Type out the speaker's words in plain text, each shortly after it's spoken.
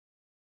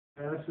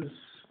This is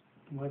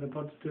where the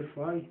buds do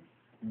fly.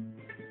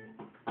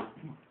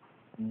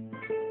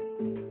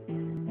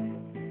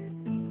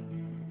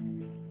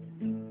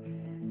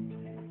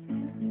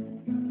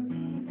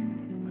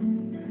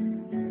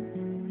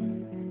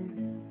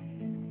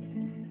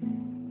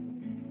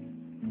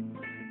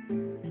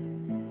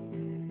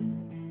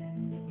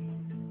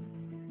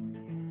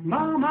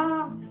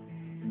 Mama,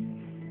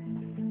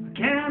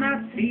 can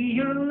I see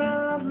your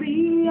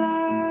lovely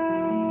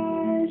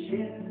eyes?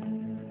 Yeah.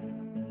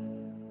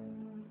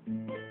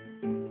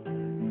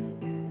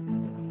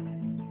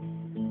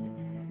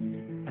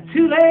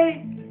 Too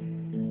late,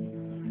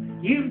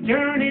 you've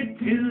journeyed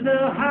to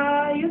the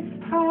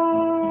highest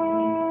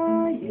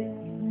high, yeah,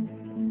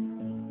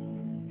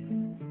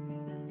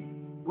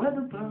 where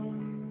the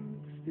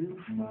birds do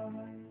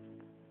fly,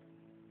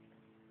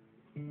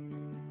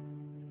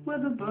 where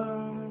the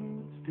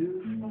birds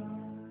do fly.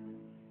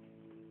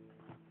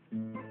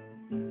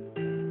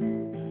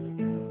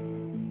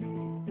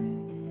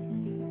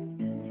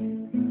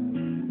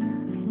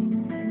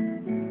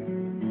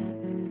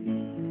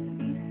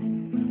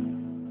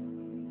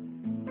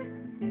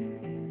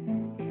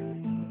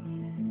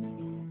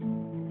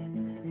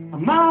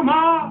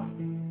 Mama,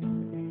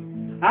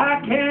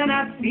 I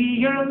cannot see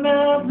your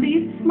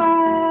lovely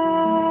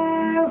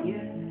smile,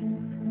 yeah.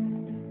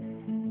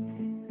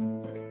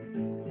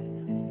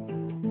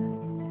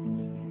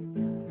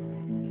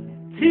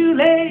 Too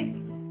late,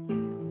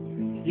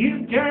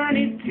 you've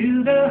journeyed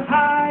to the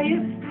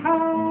highest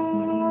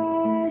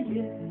high,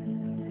 yeah,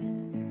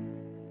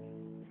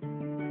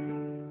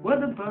 where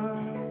the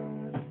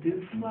birds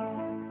do fly,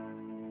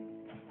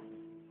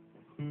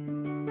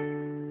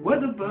 where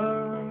the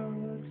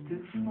birds do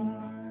fly.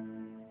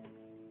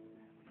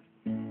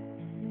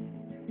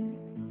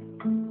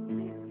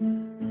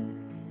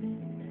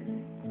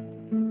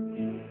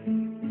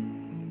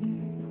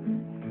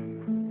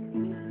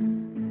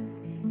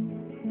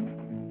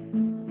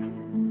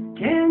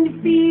 Can you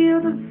feel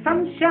the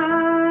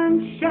sunshine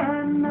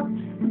shining up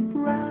the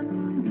brand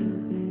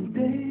new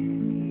day?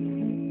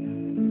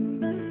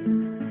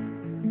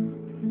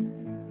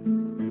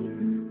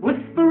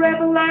 Whisper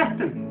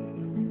everlasting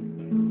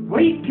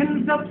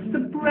wakens up the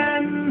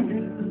brand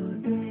new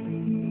day.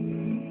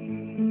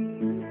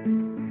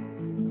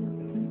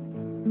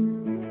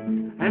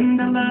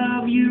 And I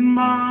love you,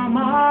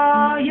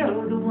 Mama,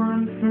 you're the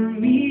one for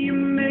me, you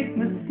make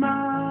me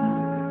smile.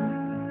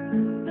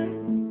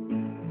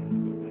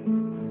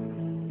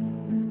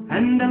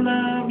 And I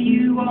love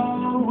you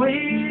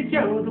always,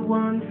 you're the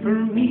one for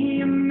me,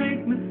 you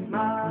make me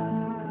smile.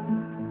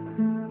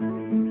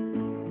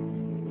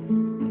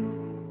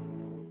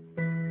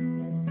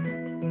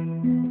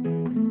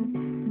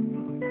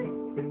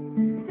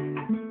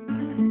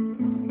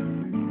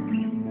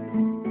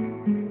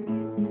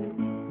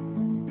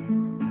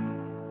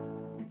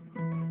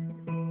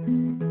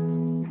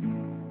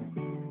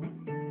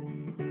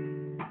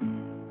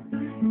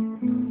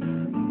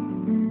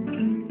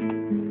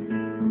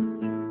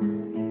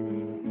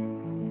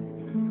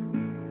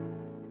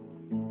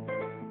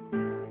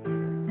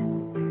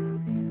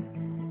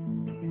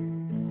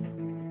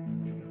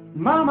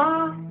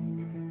 Mama,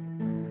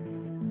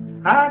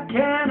 I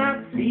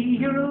cannot see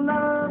your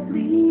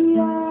lovely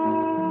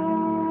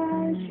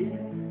eyes, yeah.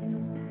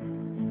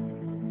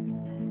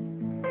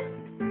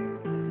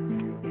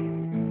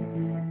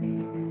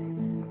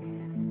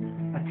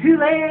 Too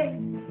late,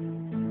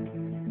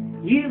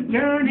 you've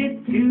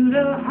journeyed to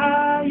the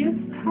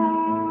highest high.